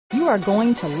you are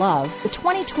going to love the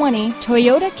 2020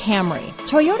 Toyota Camry.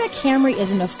 Toyota Camry is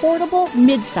an affordable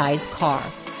midsize car.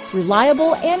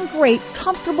 Reliable and great,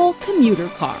 comfortable commuter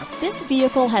car. This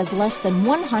vehicle has less than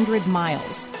 100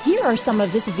 miles. Here are some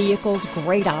of this vehicle's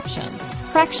great options: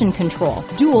 traction control,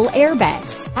 dual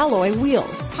airbags, alloy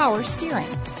wheels, power steering,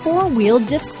 four-wheel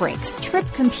disc brakes, trip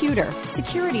computer,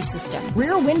 security system,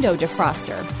 rear window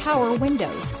defroster, power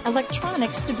windows,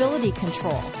 electronic stability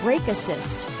control, brake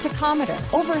assist, tachometer,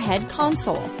 overhead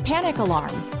console, panic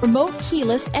alarm, remote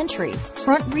keyless entry,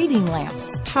 front reading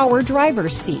lamps, power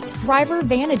driver's seat, driver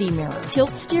vanity mirror,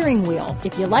 tilt steering wheel.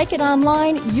 If you like it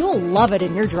online, you'll love it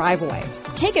in your driveway.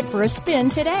 Take it for a spin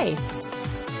today.